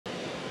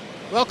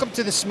Welcome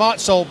to the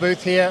SmartSol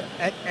booth here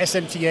at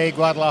SMTA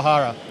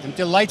Guadalajara. I'm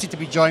delighted to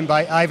be joined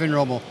by Ivan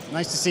Romo.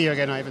 Nice to see you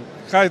again, Ivan.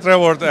 Hi,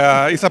 Trevor.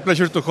 It's a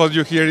pleasure to host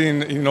you here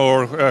in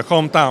our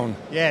hometown.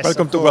 Yes,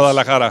 welcome of to course.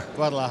 Guadalajara.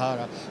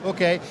 Guadalajara.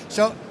 Okay,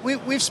 so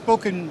we've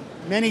spoken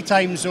many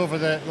times over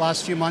the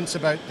last few months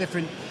about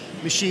different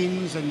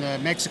machines and the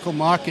Mexico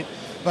market,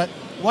 but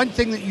one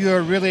thing that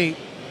you're really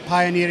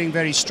pioneering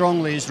very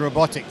strongly is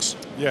robotics.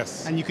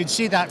 Yes. And you can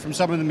see that from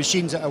some of the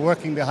machines that are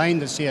working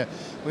behind us here.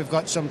 We've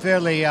got some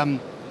fairly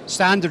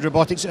standard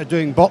robotics that are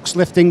doing box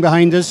lifting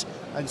behind us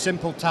and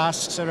simple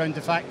tasks around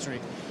the factory.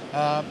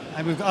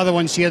 And we've got other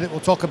ones here that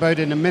we'll talk about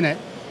in a minute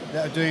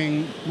that are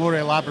doing more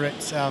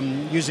elaborate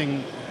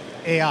using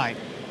AI.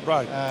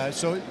 Right.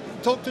 So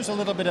talk to us a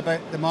little bit about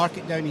the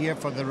market down here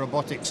for the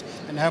robotics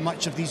and how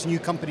much of these new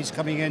companies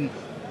coming in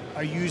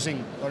are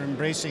using or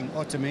embracing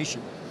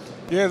automation.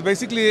 Yes,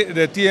 basically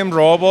the TM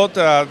robot,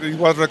 it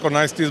was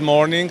recognized this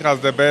morning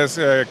as the best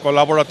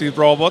collaborative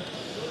robot.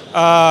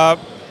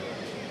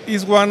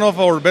 It's one of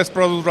our best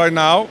products right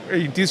now.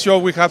 In this show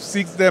we have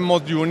 6 demo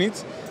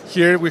units.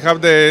 Here we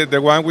have the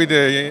one with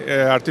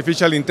the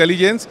artificial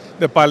intelligence,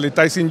 the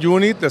palletizing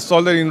unit, the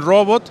soldering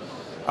robot,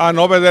 and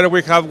over there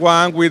we have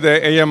one with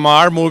the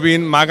AMR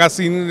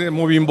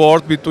moving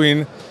board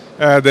between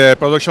the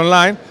production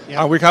line. Yep.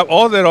 And we have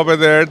other over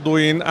there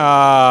doing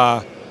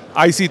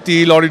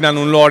ICT loading and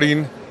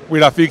unloading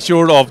with a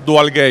fixture of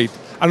dual gate.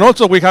 And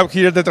also we have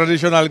here the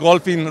traditional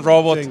golfing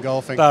robot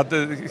that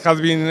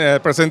has been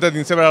presented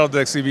in several of the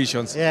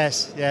exhibitions.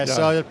 Yes, yes. Yeah.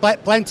 So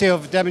plenty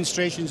of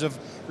demonstrations of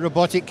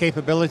robotic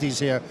capabilities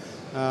here.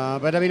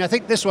 But I mean, I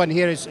think this one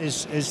here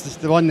is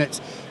the one that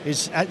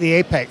is at the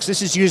apex.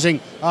 This is using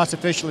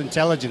artificial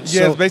intelligence.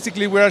 Yes, so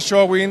basically we are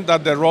showing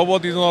that the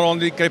robot is not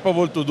only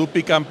capable to do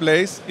pick and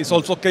place, it's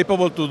also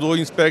capable to do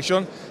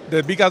inspection.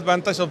 The big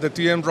advantage of the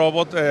TM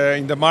robot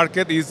in the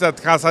market is that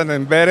it has an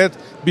embedded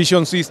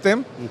vision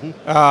system.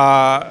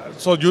 Mm-hmm.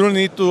 So you don't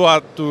need to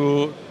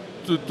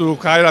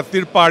hire a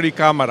third-party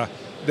camera.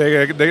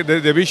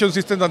 The vision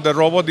system of the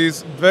robot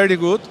is very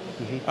good.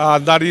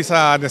 Mm-hmm. That is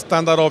a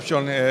standard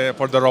option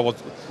for the robot.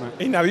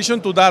 Right. In addition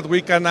to that,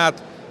 we can add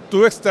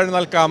 2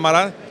 external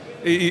cameras.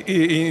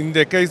 In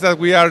the case that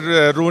we are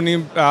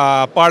running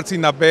parts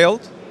in a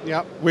belt,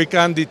 yep, we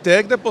can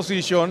detect the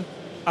position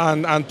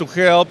and to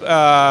help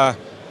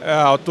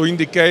to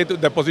indicate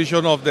the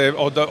position of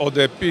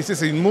the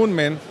pieces in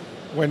movement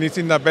when it's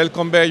in the belt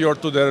conveyor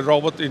to the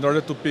robot in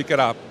order to pick it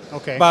up.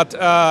 Okay. But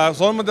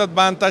some of the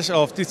advantage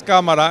of this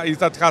camera is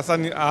that it has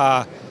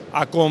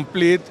a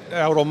complete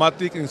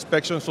automatic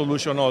inspection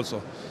solution also.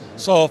 Mm-hmm.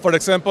 So, for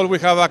example, we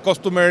have a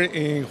customer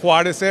in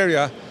Juarez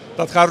area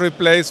that has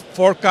replaced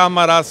 4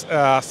 cameras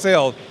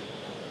cell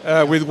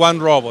with one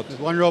robot. With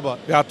one robot?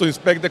 Yeah, to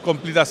inspect the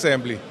complete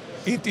assembly.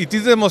 It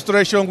is a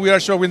demonstration. We are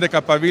showing the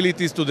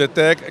capabilities to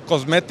detect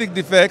cosmetic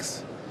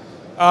defects,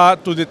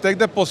 to detect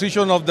the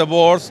position of the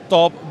boards,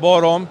 top,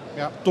 bottom,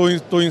 yep,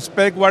 to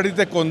inspect what is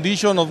the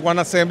condition of one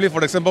assembly.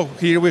 For example,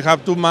 here we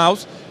have 2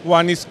 mouths.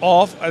 One is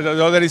off,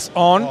 the other is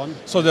on.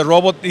 So the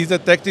robot is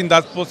detecting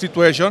that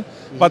situation.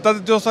 Mm-hmm. But that's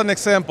just an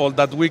example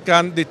that we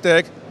can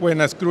detect when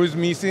a screw is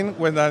missing,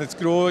 when a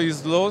screw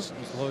is loose,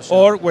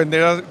 or when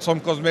there are some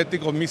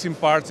cosmetic or missing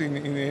parts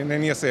in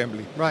any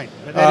assembly. Right.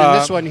 But then in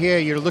this one here,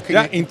 you're looking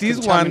at in this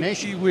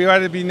contamination. One, we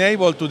are being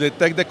able to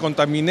detect the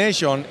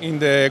contamination in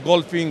the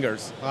gold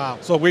fingers. Wow.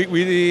 So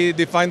we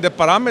define the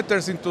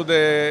parameters into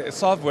the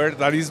software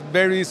that is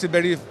very easy,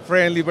 very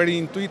friendly, very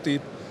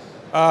intuitive.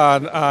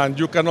 And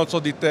you can also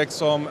detect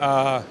some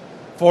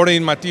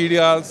foreign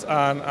materials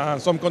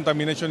and some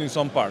contamination in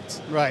some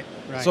parts. Right,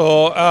 right.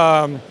 So,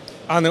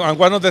 and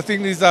one of the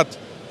things is that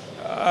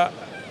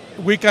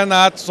we can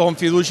add some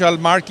fiducial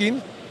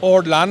marking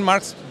or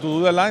landmarks to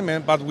do the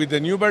alignment, but with the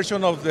new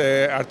version of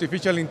the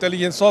artificial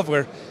intelligence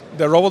software,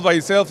 the robot by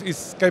itself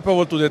is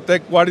capable to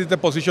detect what is the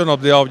position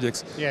of the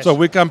objects. Yes. So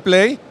we can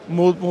play,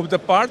 move the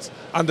parts,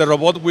 and the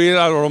robot will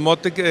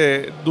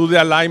automatically do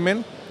the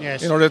alignment.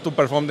 Yes. In order to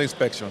perform the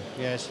inspection.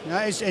 Yes, no,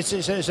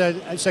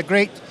 it's a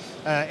great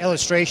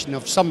illustration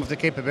of some of the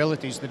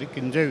capabilities that it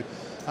can do.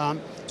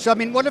 So, I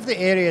mean, one of the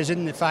areas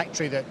in the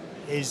factory that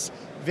is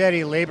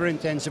very labor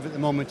intensive at the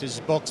moment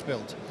is box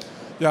build.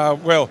 Yeah,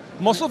 well,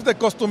 most of the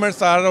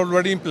customers are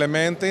already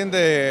implementing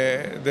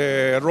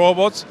the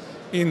robots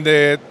in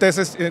the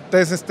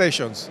test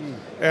stations,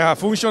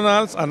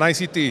 functionals and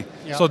ICT.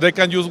 Yep. So they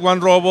can use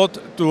one robot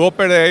to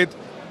operate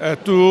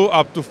 2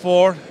 up to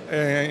 4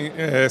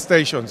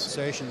 stations.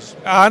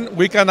 And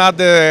we can add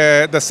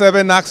the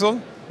 7-axle,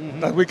 mm-hmm,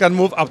 that we can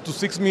move up to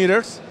 6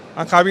 meters,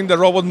 and having the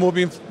robot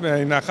moving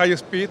in a high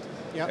speed,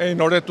 yep, in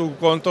order to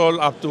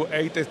control up to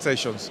 8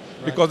 stations.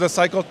 Right. Because the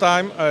cycle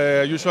time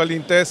usually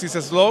in tests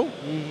is slow.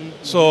 Mm-hmm.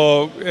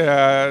 So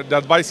the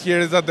advice here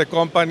is that the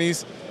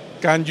companies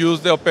can use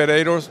the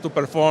operators to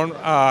perform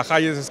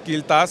highest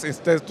skill tasks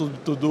instead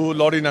to do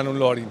loading and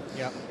unloading.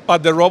 Yep.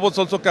 But the robots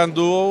also can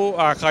do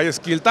high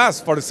skill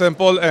tasks. For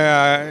example,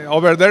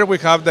 over there we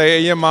have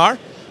the AMR.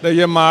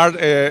 The AMR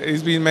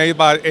is being made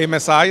by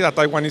MSI, a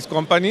Taiwanese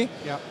company,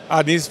 yep,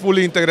 and is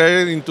fully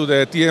integrated into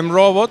the TM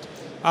robot.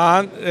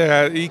 and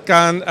it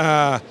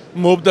can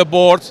move the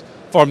boards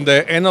from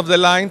the end of the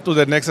line to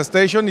the next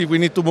station if we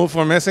need to move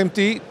from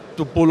SMT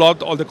to pull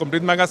out all the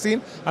complete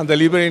magazine and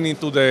delivering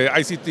into the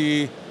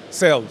ICT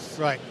cells.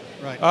 Right,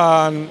 right.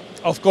 And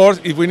of course,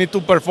 if we need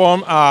to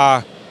perform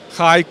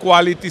high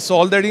quality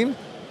soldering,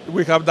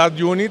 we have that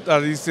unit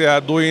that is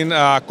doing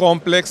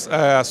complex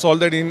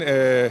soldering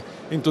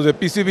into the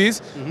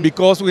PCBs,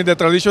 because with the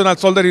traditional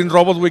soldering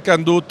robot we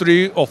can do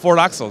 3 or 4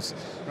 axles.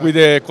 Right. With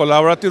the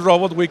collaborative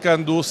robot we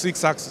can do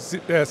 6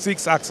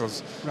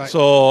 axles. Right.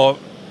 So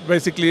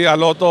basically a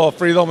lot of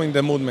freedom in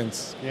the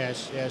movements.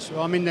 Yes, yes.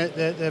 Well, I mean,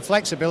 the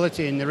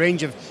flexibility and the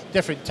range of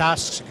different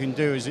tasks you can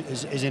do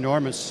is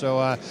enormous.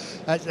 So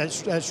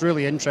that's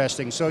really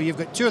interesting. So you've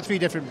got 2 or 3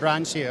 different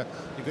brands here.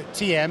 You've got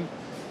TM.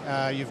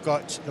 You've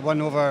got the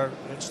one over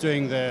that's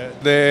doing the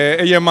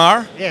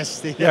AMR.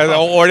 Yes. Yeah,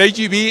 or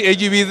AGV.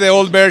 AGV is the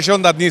old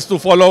version that needs to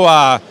follow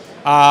a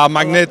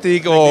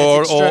magnetic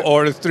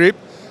or a strip.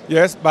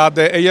 Yes, but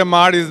the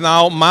AMR is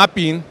now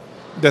mapping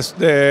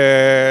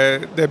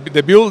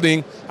the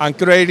building and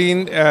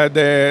creating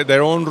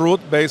their own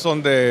route based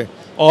on the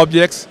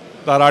objects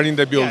that are in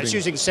the building. Yeah, it's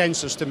using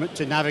sensors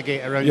to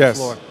navigate around the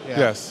floor. Yeah,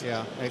 yes.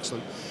 Yeah,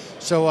 excellent.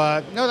 So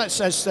no,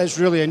 that's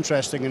really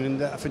interesting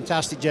and a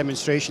fantastic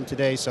demonstration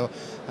today. So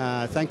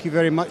thank you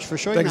very much for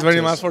showing. Thanks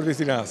very much for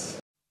visiting us.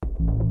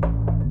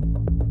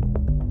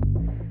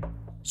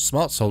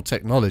 SmartSol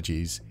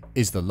Technologies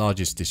is the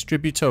largest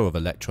distributor of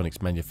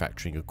electronics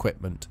manufacturing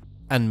equipment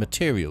and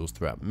materials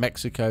throughout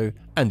Mexico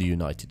and the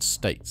United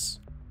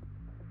States,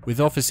 with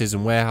offices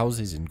and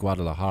warehouses in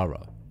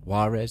Guadalajara,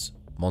 Juarez,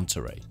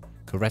 Monterrey,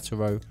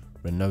 Querétaro,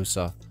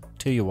 Reynosa,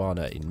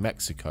 Tijuana in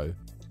Mexico,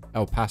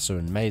 El Paso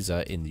and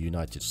Mesa in the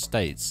United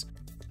States,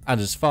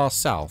 and as far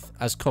south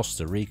as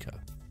Costa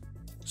Rica.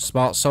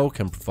 SmartSol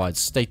can provide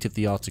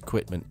state-of-the-art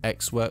equipment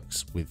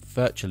ex-works with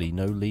virtually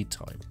no lead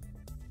time.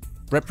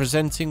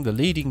 Representing the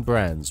leading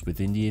brands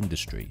within the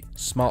industry,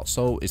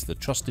 SmartSol is the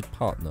trusted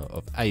partner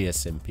of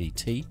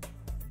ASMPT,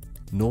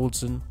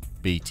 Nordson,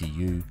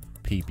 BTU,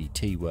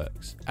 PBT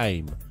Works,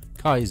 AIM,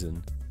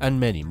 Kaizen, and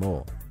many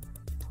more.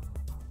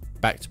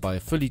 Backed by a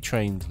fully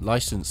trained,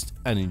 licensed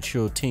and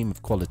insured team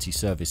of quality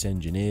service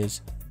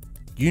engineers,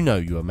 you know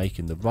you are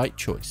making the right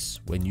choice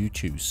when you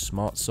choose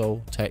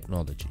SmartSol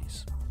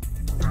Technologies.